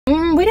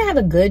We didn't have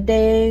a good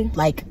day.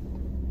 Like,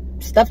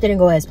 stuff didn't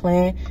go as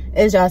planned,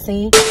 as y'all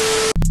seen.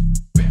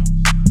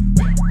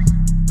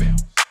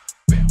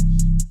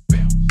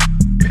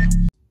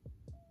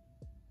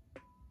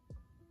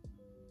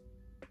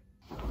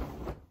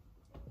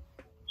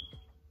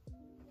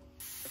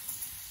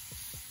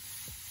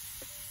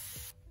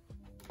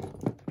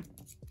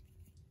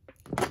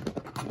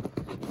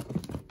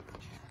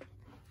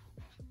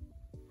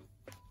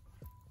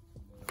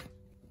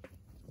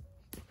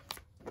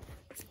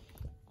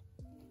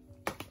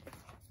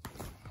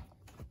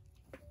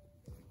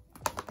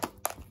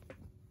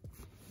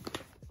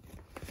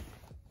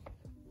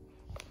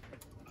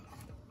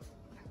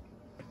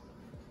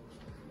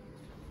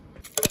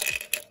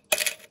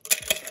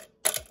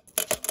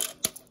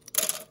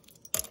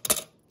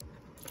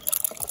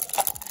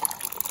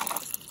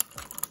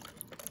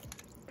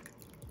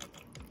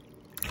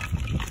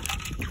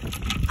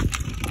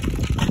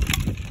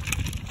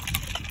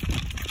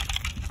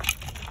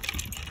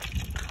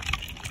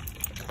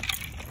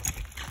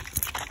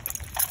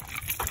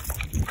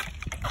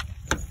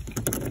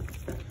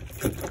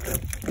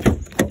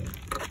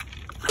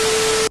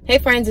 Hey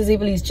friends, it's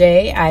Ivelisse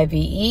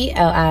J-I-V-E-L-I-S-S-E,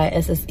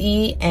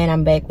 and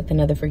I'm back with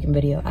another freaking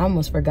video. I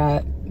almost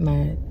forgot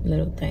my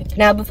little thing.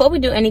 Now, before we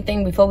do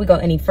anything, before we go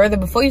any further,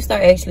 before you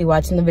start actually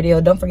watching the video,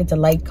 don't forget to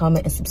like,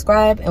 comment, and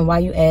subscribe. And while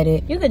you at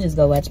it, you can just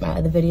go watch my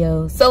other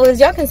videos. So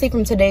as y'all can see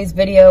from today's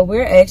video,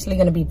 we're actually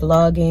going to be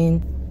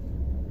vlogging.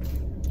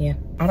 Yeah,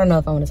 I don't know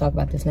if I want to talk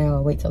about this now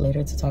or wait till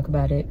later to talk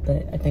about it,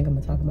 but I think I'm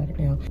going to talk about it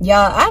now.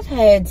 Y'all, I've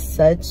had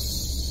such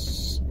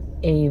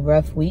a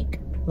rough week.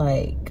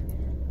 Like,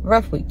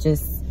 rough week,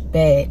 just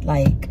bad.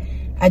 Like,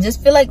 I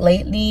just feel like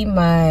lately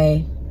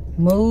my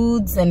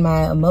moods and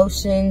my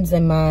emotions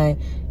and my,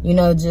 you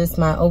know, just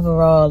my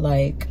overall,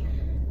 like,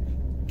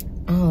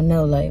 I don't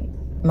know, like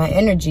my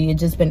energy, it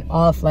just been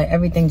off. Like,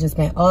 everything just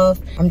been off.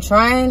 I'm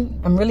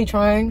really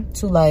trying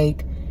to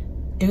like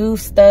do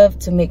stuff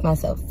to make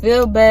myself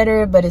feel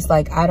better, but it's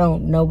like I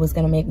don't know what's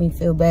gonna make me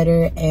feel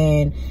better,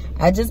 and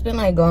I just been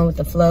like going with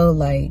the flow.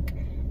 Like,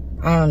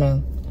 I don't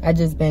know, I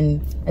just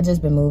been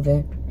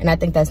moving, and I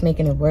think that's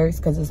making it worse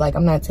because it's like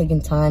I'm not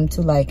taking time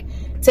to like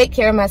take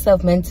care of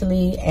myself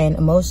mentally and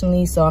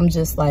emotionally. So I'm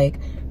just like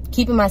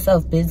keeping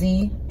myself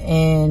busy,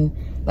 and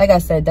like I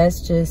said,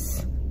 that's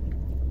just,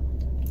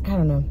 I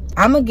don't know.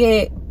 I'm gonna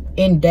get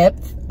in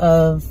depth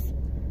of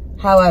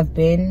how I've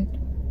been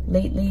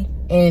lately,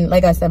 and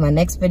like I said, my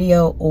next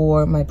video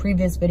or my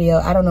previous video,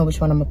 I don't know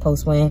which one I'm gonna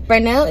post when.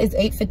 Right now it's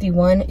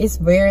 8:51. It's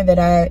rare that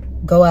I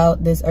go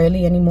out this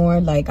early anymore.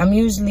 Like, I'm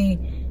usually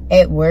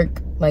at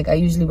work. Like, I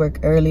usually work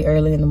early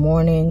in the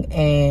morning,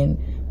 and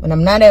when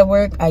I'm not at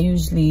work, I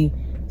usually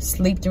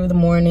sleep through the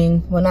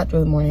morning. Well, not through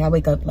the morning, I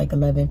wake up like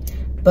 11.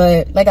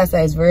 But like I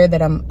said, it's rare that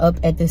I'm up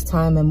at this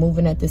time and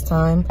moving at this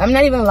time. I'm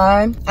not even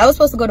lying, I was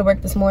supposed to go to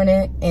work this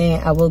morning,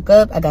 and I woke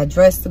up, I got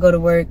dressed to go to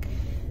work.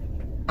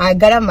 I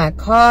got out of my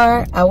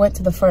car, I went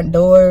to the front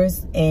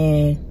doors,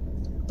 and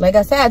like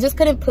I said, I just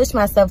couldn't push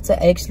myself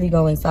to actually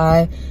go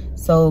inside.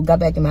 So got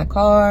back in my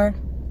car,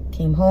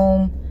 came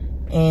home,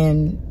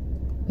 and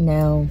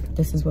now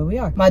this is where we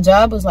are. My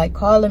job was like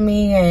calling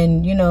me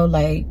and, you know,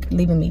 like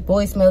leaving me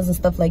voicemails and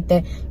stuff like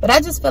that. But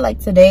I just feel like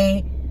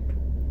today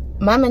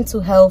my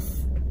mental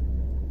health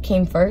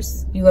came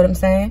first. You know what I'm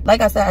saying? Like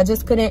I said, I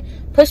just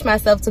couldn't push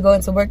myself to go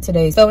into work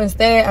today. So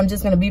instead, I'm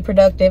just gonna be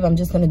productive. I'm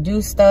just gonna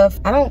do stuff.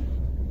 I don't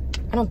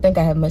think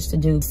I have much to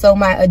do. So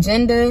my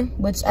agenda,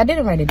 which I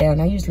didn't write it down,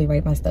 I usually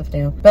write my stuff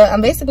down, but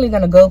I'm basically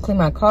gonna go clean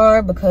my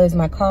car because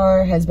my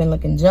car has been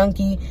looking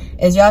junky.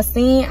 As y'all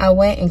seen, I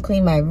went and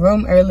cleaned my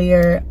room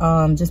earlier.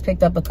 Just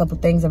picked up a couple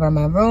things around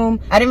my room.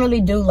 I didn't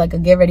really do like a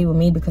get ready with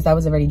me because I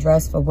was already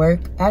dressed for work.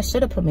 I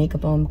should have put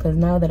makeup on because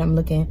now that I'm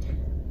looking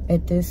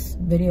at this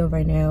video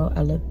right now,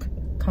 I look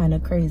kind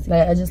of crazy.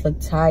 Like, I just look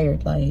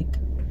tired, like,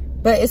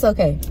 but it's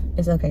okay.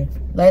 It's okay.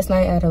 Last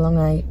night I had a long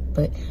night,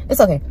 but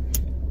it's okay.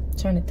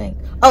 Trying to think.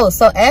 Oh,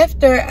 so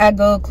after I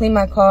go clean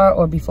my car,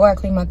 or before I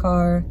clean my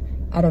car,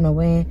 I don't know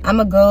when, I'm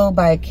gonna go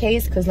buy a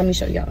case, because let me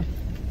show y'all.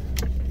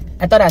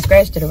 I thought I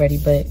scratched it already,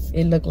 but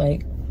it looked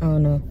like, I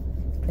don't know,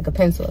 like a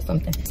pencil or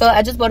something. So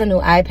I just bought a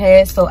new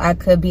iPad so I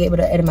could be able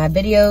to edit my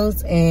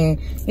videos, and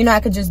you know, I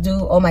could just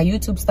do all my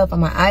YouTube stuff on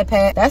my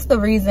iPad. That's the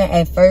reason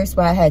at first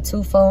why I had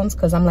two phones,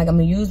 because I'm like, I'm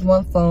gonna use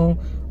one phone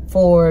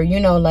for, you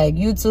know, like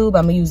YouTube.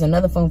 I'm gonna use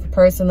another phone for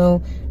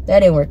personal.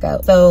 That didn't work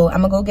out. So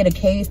I'm gonna go get a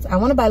case. I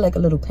want to buy like a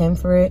little pen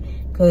for it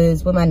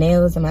because with my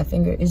nails and my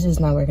finger, it's just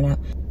not working out.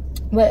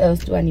 What else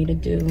do I need to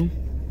do?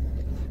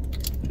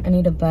 I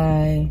need to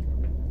buy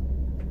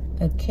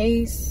a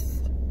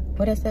case.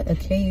 What is that? A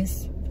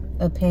case,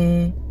 a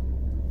pen.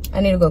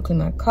 I need to go clean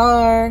my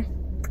car.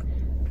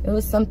 It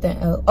was something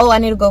else. Oh, I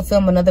need to go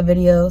film another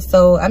video.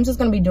 So I'm just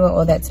gonna be doing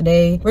all that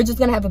today. We're just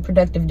gonna have a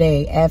productive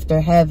day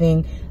after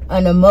having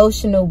an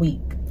emotional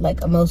week.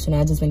 Like, emotional.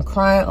 I just been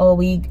crying all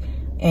week.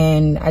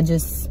 And I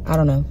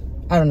don't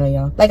know,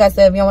 y'all. Like I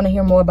said, if y'all want to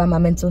hear more about my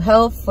mental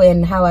health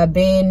and how I've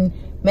been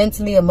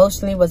mentally,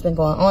 emotionally, what's been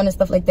going on and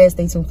stuff like that,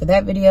 stay tuned for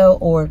that video,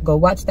 or go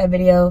watch that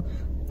video.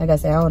 like I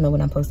said, I don't know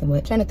when I'm posting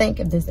what. Trying to think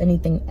if there's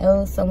anything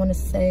else I want to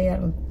say. I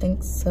don't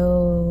think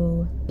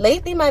so.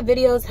 Lately, my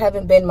videos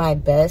haven't been my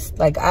best.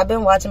 Like, I've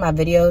been watching my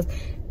videos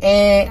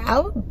and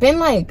I've been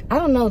like, I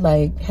don't know,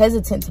 like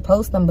hesitant to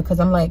post them because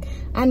I'm like,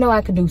 I know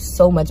I could do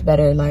so much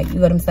better. Like, you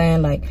know what I'm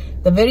saying? Like,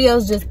 the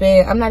videos just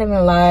been, I'm not even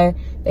gonna lie,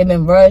 they've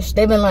been rushed.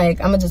 They've been like,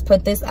 I'm gonna just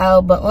put this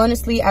out. But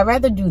honestly, I'd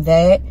rather do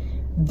that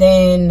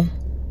than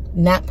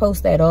not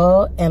post at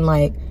all and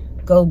like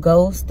go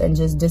ghost and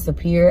just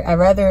disappear. I'd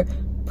rather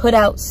put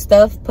out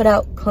stuff, put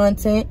out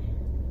content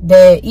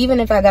that even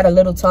if I got a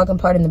little talking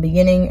part in the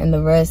beginning and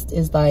the rest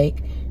is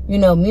like, you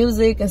know,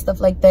 music and stuff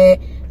like that,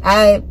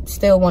 I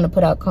still want to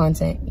put out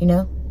content, you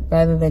know,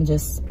 rather than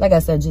just, like I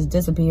said, just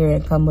disappear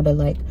and come with a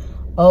like,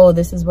 oh,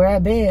 this is where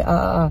I've been.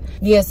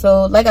 Yeah,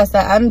 so like I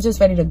said, I'm just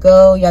ready to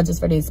go. Y'all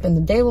just ready to spend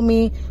the day with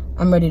me.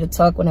 I'm ready to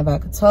talk whenever I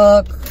could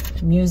talk.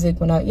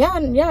 Music when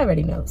y'all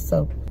already know.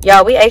 So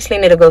y'all, we actually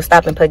need to go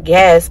stop and put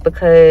gas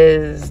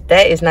because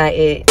that is not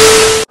it.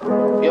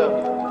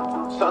 Yeah.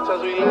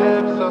 Sometimes we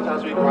laugh,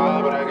 sometimes we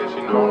cry, but I guess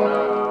you know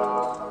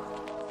now.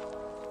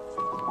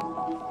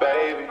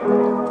 Baby,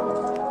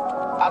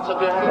 I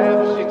took a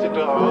half and she took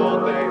the whole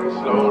thing.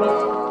 Slow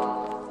down.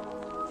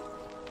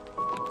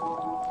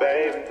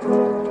 Baby,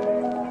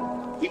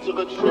 we took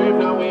a trip,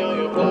 now we on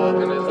your block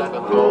and it's like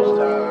a ghost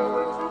town.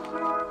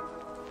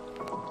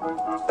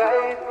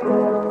 Baby,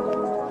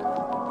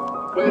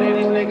 where did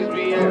these niggas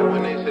be at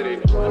when they say they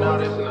doing all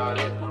this and all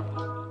that?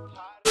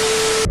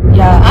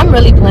 Yeah, I'm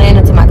really playing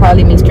until my car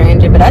leave me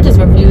stranger, but I just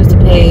refuse to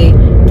pay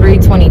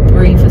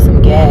 $3.23 for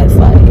some gas.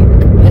 Like,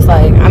 it's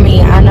like, I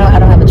mean, I know I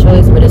don't have a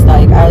choice, but it's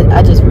like,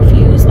 I just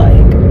refuse.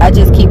 Like, I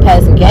just keep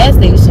passing gas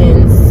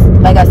stations,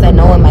 like I said,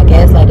 knowing my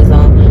gas light is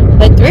on.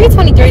 But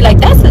 $3.23, like,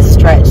 that's a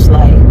stretch.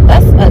 Like,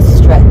 that's a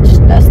stretch.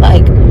 That's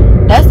like,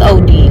 that's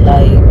OD.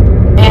 Like,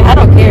 man, I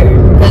don't care,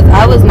 because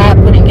I was not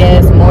putting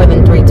gas more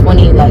than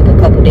 $3.20 like a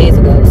couple days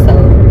ago. So,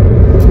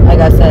 like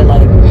I said,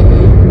 like,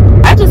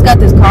 I just got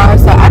this car,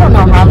 so I don't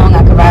know how long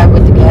I could ride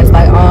with the gas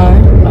light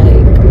on.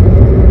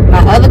 Like, my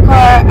other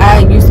car, I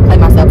used to play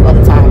myself all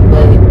the time,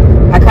 but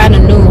I kind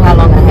of knew how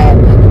long I had.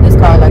 But with this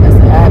car, like I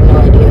said, I have no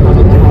idea how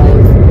long I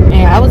have.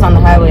 And I was on the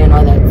highway and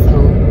all that, so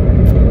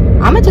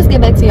I'm gonna just get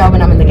back to y'all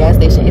when I'm in the gas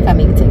station, if I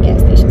make it to the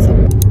gas station.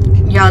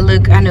 So y'all,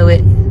 look, I knew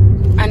it.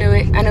 I knew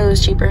it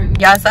was cheaper.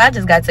 Y'all, so I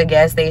just got to the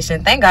gas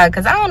station. Thank God,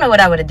 because I don't know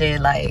what I would have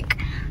did. Like,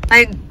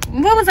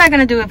 what was I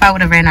gonna do if I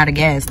would have ran out of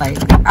gas? Like,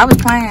 I was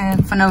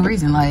playing for no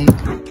reason. Like,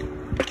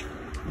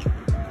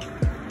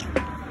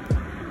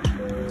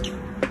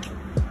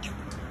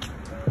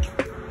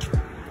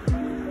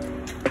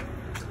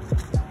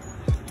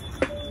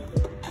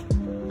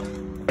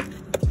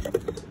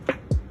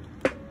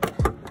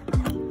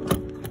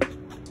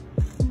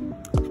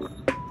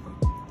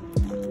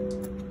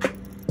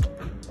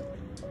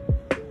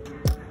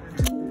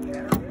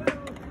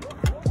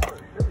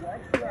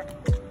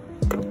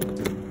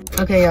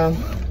 okay, y'all,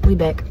 we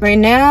back. Right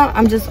now,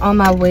 I'm just on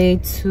my way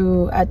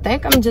to, I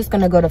think I'm just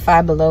gonna go to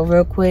Five Below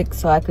real quick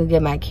so I could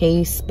get my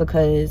case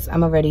because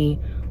I'm already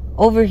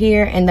over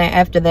here. And then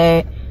after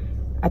that,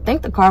 I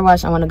think the car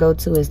wash I want to go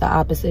to is the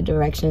opposite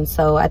direction.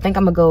 So I think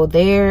I'm gonna go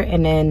there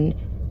and then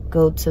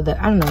go to the,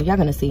 I don't know, y'all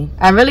gonna see.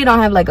 I really don't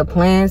have like a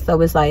plan, so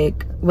it's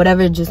like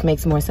whatever just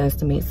makes more sense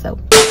to me. So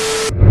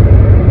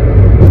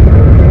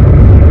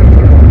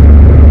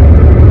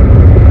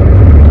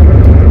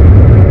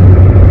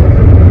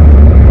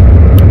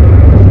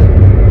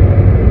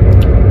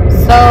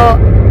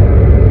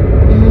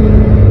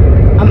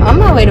I'm on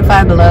my way to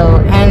Five Below,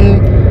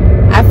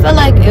 and I feel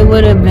like it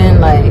would have been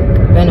like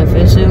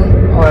beneficial,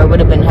 or it would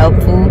have been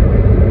helpful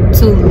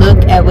to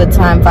look at what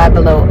time Five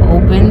Below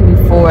opened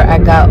before I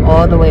got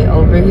all the way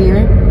over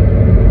here.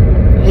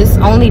 It's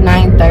only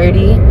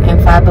 9:30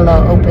 and Five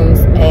Below opens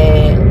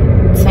at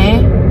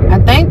 10. I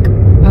think,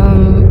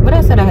 what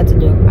I said I had to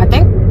do. I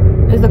think,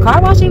 is the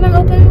car wash even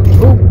open?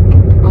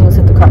 Ooh, almost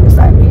hit the car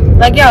beside me.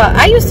 Like, y'all,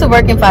 I used to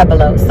work in Five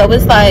Below, so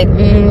it's like,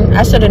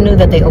 I should have knew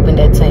that they opened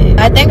at 10.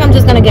 I think I'm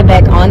just gonna get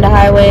back on the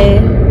highway,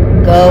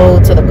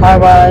 go to the car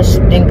wash,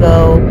 then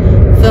go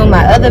film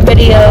my other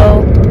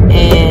video,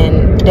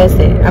 and that's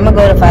it. I'm gonna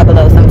go to Five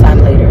Below sometime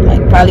later,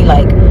 like probably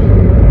like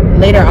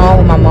later on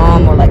with my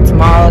mom, or like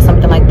tomorrow or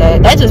something like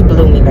that. That just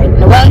blew me right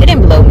now. Well, it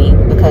didn't blow me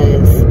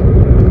because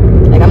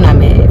like I'm not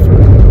mad.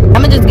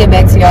 I'm gonna just get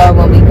back to y'all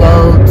when we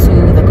go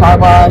to the car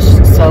wash.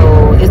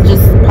 So it's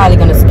just probably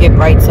gonna skip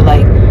right to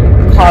like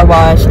car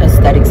wash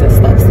aesthetics and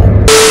stuff. So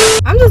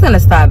I'm just gonna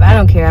stop. I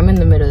don't care. I'm in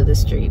the middle of the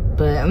street,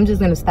 but I'm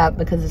just gonna stop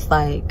because it's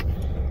like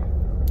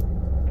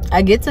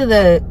I get to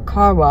the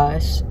car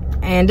wash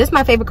and this is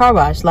my favorite car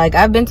wash. Like,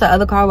 I've been to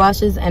other car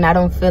washes and I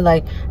don't feel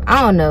like,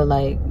 I don't know,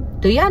 like,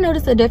 do y'all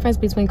notice the difference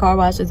between car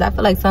washes? I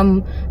feel like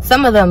some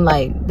of them,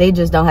 like, they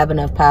just don't have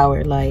enough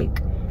power,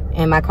 like,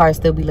 and my car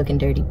still be looking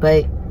dirty.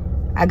 But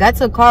I got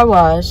to a car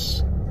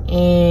wash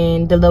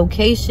and the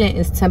location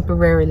is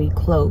temporarily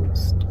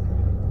closed.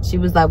 She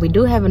was like, we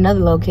do have another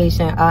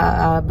location,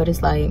 but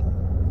it's like,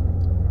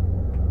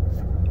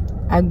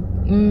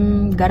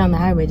 got on the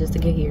highway just to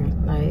get here.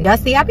 Like, y'all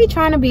see, I be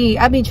trying to be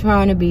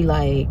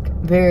like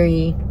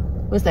very,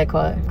 what's that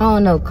called? I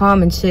don't know,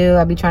 calm and chill.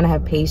 I be trying to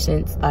have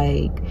patience.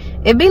 Like,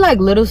 it be like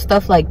little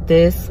stuff like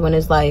this when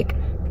it's like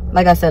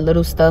I said,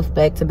 little stuff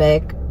back to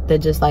back that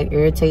just like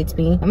irritates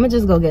me. I'm gonna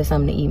just go get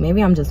something to eat.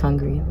 Maybe I'm just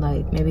hungry.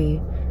 Like, maybe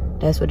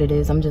that's what it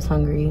is. I'm just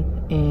hungry,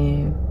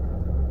 and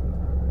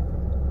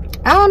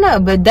I don't know,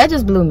 but that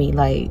just blew me.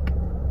 Like,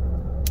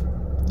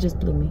 just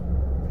blew me.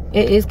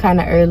 It is kind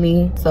of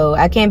early, so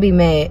I can't be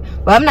mad.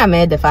 Well, I'm not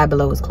mad that Five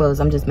Below was closed.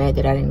 I'm just mad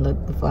that I didn't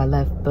look before I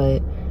left.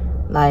 But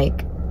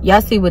like,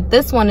 y'all see with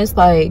this one, it's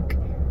like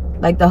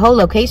the whole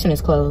location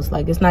is closed.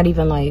 Like, it's not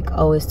even like,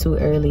 oh, it's too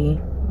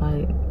early.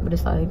 Like, but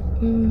it's like,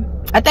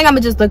 I think I'm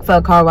gonna just look for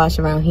a car wash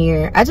around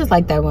here. I just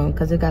like that one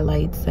because it got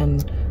lights,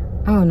 and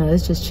I don't know,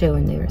 it's just chill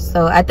in there.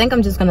 So I think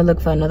I'm just gonna look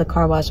for another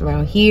car wash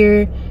around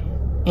here.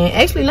 And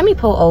actually, let me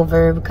pull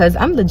over because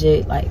I'm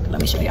legit, like,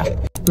 let me show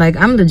y'all. Like,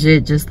 I'm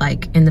legit just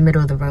like in the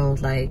middle of the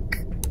road.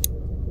 Like,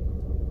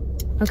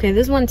 okay,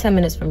 this one 10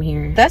 minutes from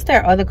here. That's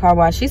their other car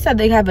wash. She said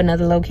they have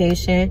another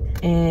location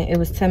and it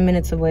was 10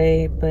 minutes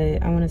away,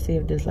 but I want to see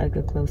if there's like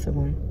a closer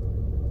one.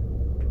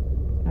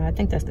 I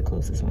think that's the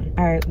closest one.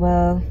 All right,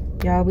 well,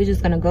 y'all, we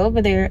just gonna go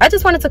over there. I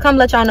just wanted to come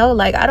let y'all know,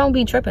 like, I don't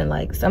be tripping.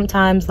 Like,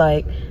 sometimes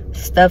like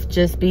stuff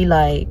just be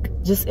like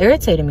just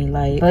irritating me.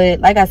 Like, but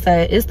like I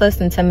said, it's less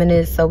than 10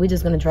 minutes, so we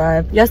just gonna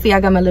drive. Y'all see I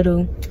got my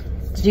little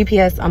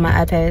GPS on my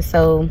iPad,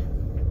 so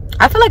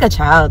I feel like a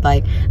child.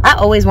 Like, I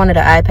always wanted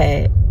an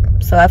iPad,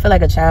 so I feel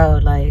like a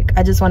child. Like,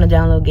 I just want to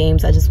download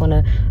games. I just want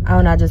to, I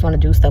don't know, I just want to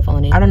do stuff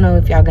on it. I don't know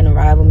if y'all gonna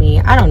ride with me.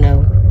 I don't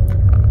know,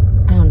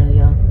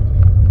 y'all.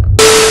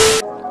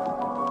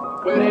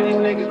 Where did these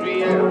niggas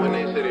be at when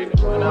they say they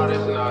doing all this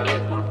and all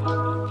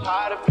that?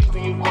 Tired of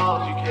people you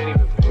calls, you can't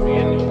even pay me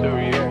enough to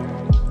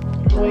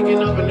react.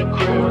 Waking up in the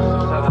crib,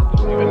 sometimes I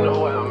don't even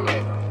know where I'm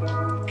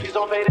at. Please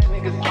don't play that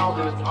nigga songs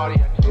in this party,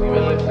 I can't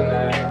even listen to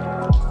that.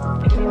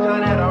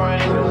 Anytime that I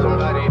run into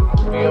somebody, it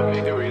must be a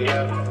victory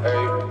lap.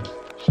 Hey,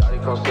 shawty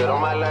come sit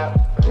on my lap.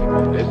 Hey,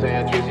 they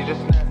saying Tracy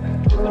just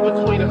snapped. This in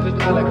between us, it's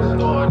not like a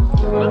store, it's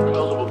an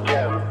unclosable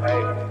gap.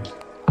 Hey,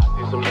 I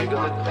see some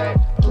niggas attack,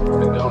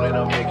 and don't end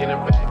up making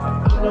it back.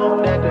 I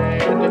know that they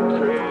at the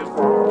crib.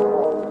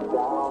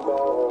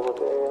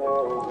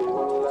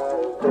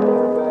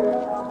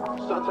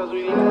 Sometimes we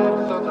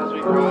laugh, sometimes we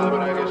cry,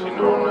 but I guess you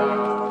know now.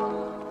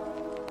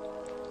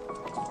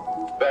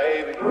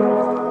 Baby,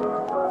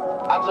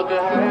 I took a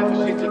half and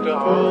she took the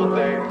whole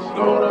thing.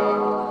 Slow down.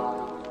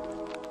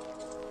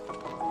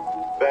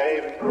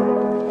 Baby,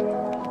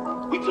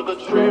 we took a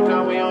trip,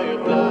 now we on your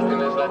block,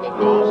 and it's like a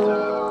ghost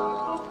town.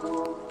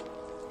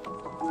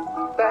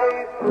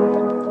 Baby,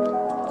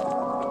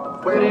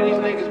 where did these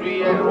niggas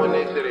be at when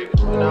they say they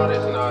doing all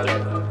this and all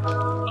that?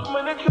 I'm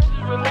in the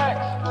trenches, relax.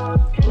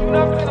 Can you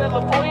not play that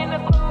little boy in the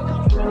club? Cause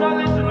people not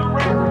listen to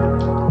rap.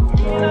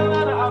 Me and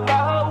Alana, I buy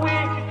her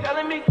wig. She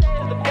telling me Tay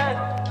is the best.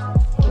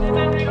 What did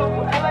that nigga who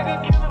act like a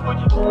killer, but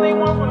you only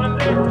one from the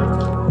list?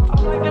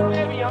 I'm like the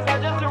baby, I'm not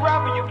just a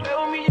rapper. You play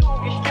with me, you gon'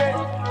 get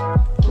stressed.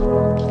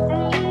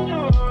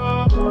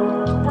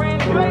 Bring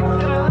Drake to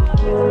the line.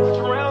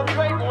 Surround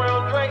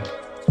Drake.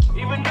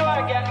 Even though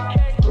I got a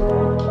case,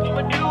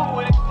 I'ma do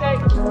what it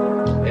takes.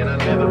 And I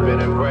never been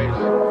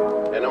embraced,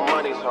 and the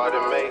money's hard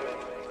to make,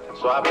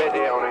 so I bet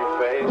they on their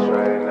face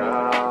right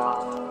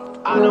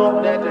now. I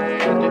know that they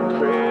at the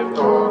crib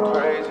going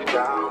crazy,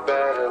 down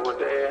bad. What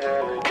they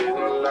had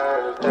didn't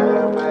last,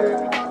 damn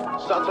baby.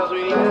 Sometimes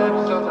we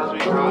laugh, sometimes we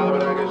cry,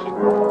 but I guess you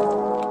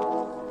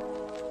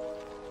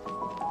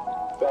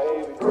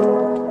baby,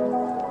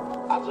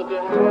 I took a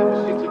half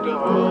and she took the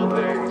whole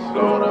thing.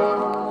 Slow down.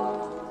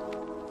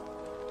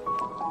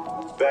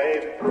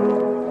 Baby,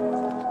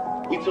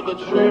 we took a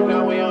trip,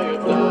 now we on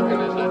your block,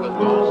 and it's like a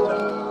ghost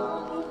town.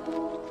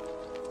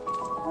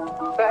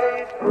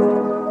 Baby,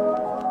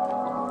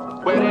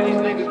 where did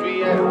these niggas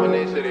be at when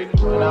they say they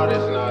doing all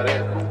this and all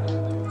that?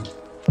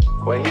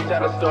 When he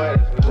tell the story,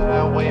 that's not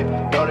how I went.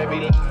 Know they be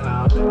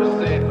lying,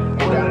 100%.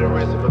 Moved out of the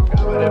rest and forgot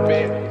about the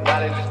bed. Now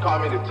they just call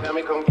me to tell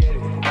me come get it.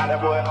 Now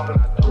that boy off and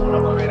I don't want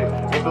no credit.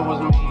 If it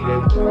was me, they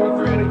would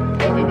regret it.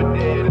 Love me but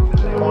dead, and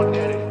now they won't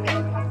get it.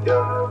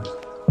 Yeah.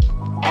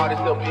 Heart is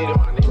still beating, my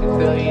niggas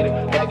still eating.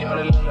 Backyard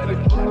and look like the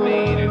truck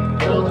need it.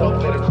 Pillow talk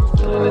glitter,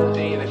 still in the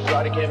scene. And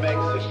shawty came back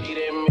and said she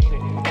didn't mean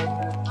it.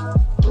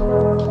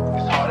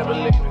 It's hard to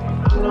believe it.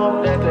 I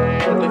know that they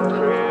at the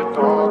crib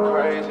going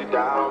crazy,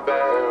 down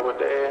bad. What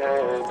they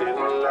had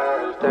didn't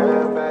last,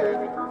 damn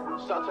baby.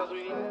 Sometimes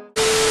we laugh.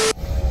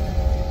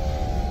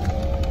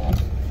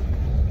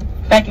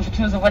 Thank you for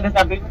choosing Windows.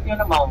 I'll be with you in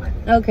a moment.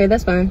 Okay,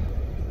 that's fine.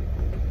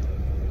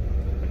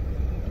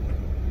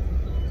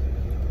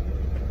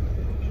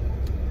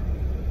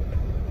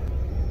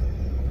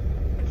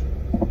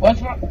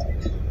 What's wrong?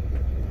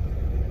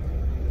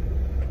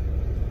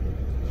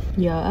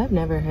 Yeah, I've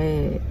never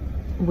had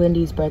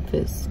Wendy's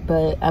breakfast,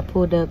 but I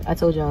pulled up, I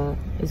told y'all,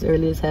 it's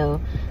early as hell.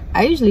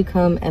 I usually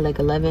come at like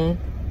 11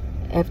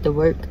 after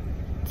work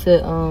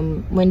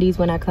to Wendy's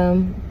when I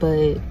come,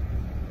 but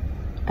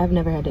I've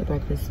never had their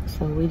breakfast,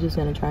 so we're just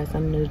gonna try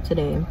something new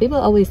today. People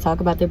always talk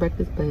about their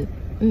breakfast, but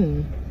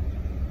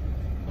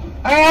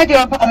Alright, I do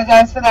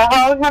apologize for that.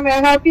 How may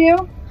I help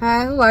you?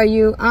 Hi, how are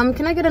you?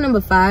 Can I get a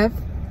number 5?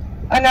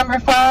 A number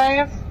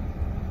 5.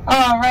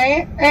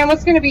 Alright. And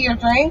what's gonna be your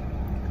drink?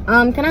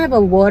 Can I have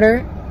a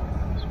water?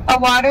 A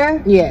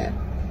water? Yeah.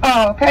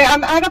 Oh, okay.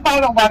 I'm out of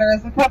bottled water.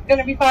 Is the cup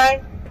gonna be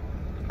fine?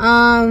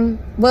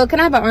 Well, can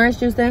I have an orange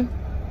juice then?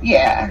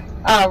 Yeah.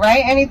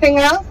 Alright. Anything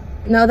else?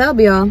 No, that'll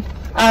be all.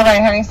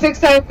 Alright, honey.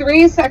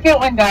 603,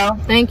 second window.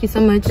 Thank you so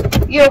much.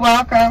 You're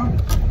welcome.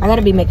 I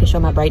gotta be making sure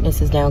my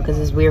brightness is down because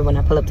it's weird when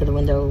I pull up to the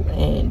window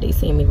and they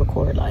see me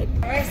record like.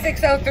 Alright,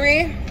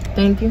 603.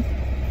 Thank you.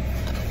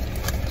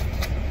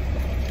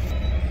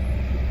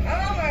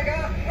 Oh my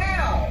God,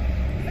 how?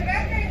 So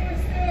that thing was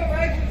still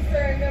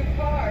registering them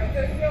cars.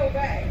 There's no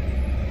way.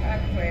 I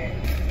quit.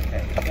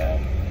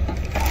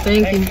 There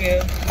you go. Thank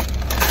you.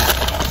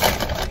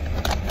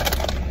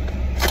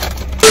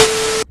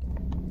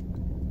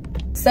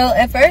 So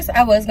at first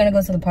I was gonna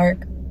go to the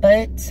park,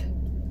 but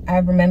I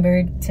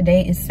remembered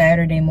today is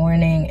Saturday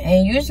morning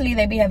and usually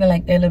they be having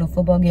like their little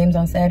football games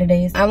on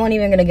Saturdays. I won't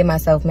even gonna get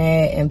myself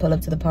mad and pull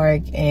up to the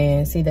park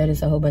and see that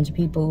it's a whole bunch of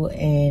people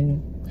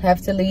and have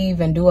to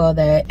leave and do all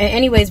that. And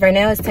anyways, right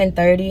now it's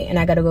 10:30 and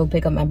I gotta go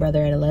pick up my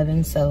brother at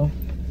 11. So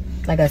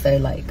like I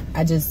said, like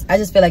I just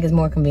feel like it's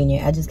more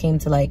convenient. I just came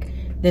to like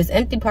this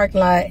empty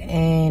parking lot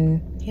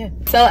and yeah.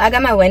 So I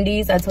got my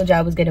Wendy's. I told you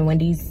I was getting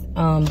Wendy's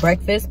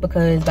breakfast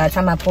because by the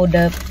time I pulled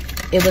up,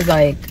 it was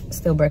like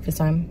still breakfast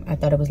time. I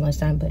thought it was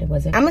lunchtime, but it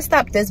wasn't. I'm gonna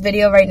stop this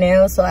video right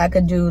now so I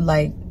could do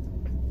like,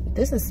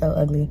 this is so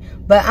ugly,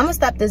 but I'm gonna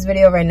stop this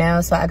video right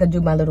now so I could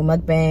do my little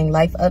mukbang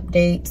life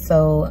update.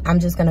 So I'm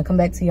just gonna come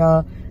back to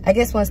y'all, I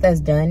guess, once that's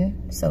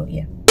done. So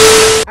yeah.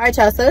 All right,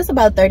 y'all, so it's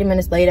about 30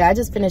 minutes later. I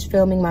just finished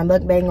filming my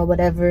mukbang or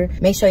whatever.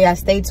 Make sure y'all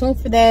stay tuned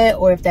for that,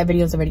 or if that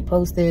video is already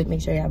posted,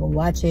 make sure y'all go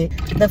watch it.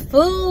 The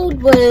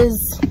food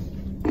was,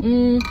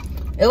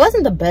 it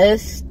wasn't the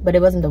best, but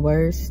it wasn't the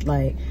worst.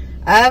 Like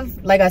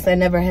I said,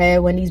 never had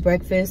Wendy's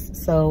breakfast,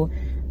 so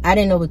I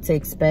didn't know what to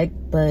expect.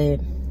 But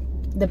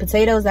the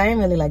potatoes, I didn't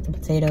really like the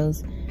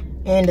potatoes.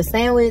 And the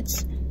sandwich,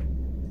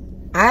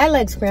 I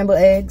like scrambled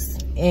eggs,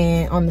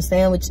 and on the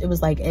sandwich it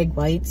was like egg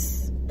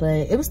whites,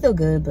 but it was still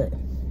good. But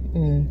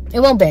it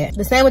wasn't bad.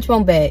 The sandwich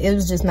wasn't bad. It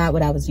was just not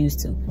what I was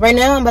used to. Right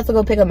now I'm about to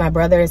go pick up my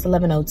brother. It's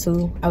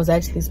 11:02. I was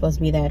actually supposed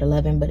to be there at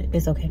 11, but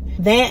it's okay.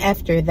 Then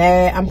after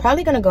that, I'm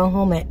probably gonna go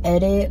home and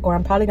edit, or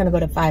I'm probably gonna go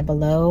to Five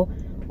Below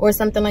or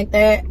something like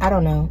that. I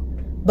don't know,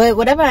 but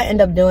whatever I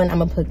end up doing, I'm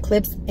gonna put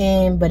clips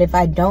in. But if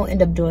I don't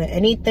end up doing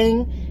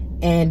anything,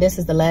 and this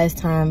is the last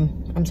time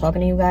I'm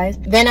talking to you guys,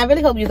 then I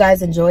really hope you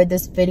guys enjoyed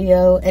this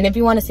video. And if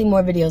you want to see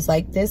more videos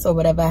like this or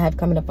whatever I have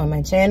coming up on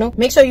my channel,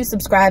 make sure you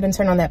subscribe and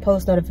turn on that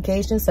post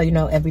notification so you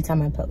know every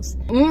time I post.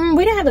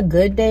 We didn't have a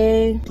good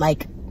day.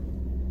 Like,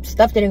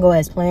 stuff didn't go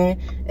as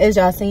planned, as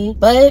y'all seen.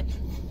 But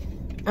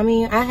I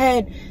mean,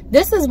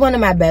 this is one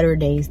of my better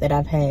days that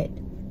I've had.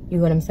 You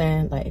know what I'm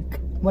saying? Like,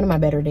 one of my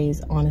better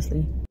days,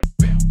 honestly.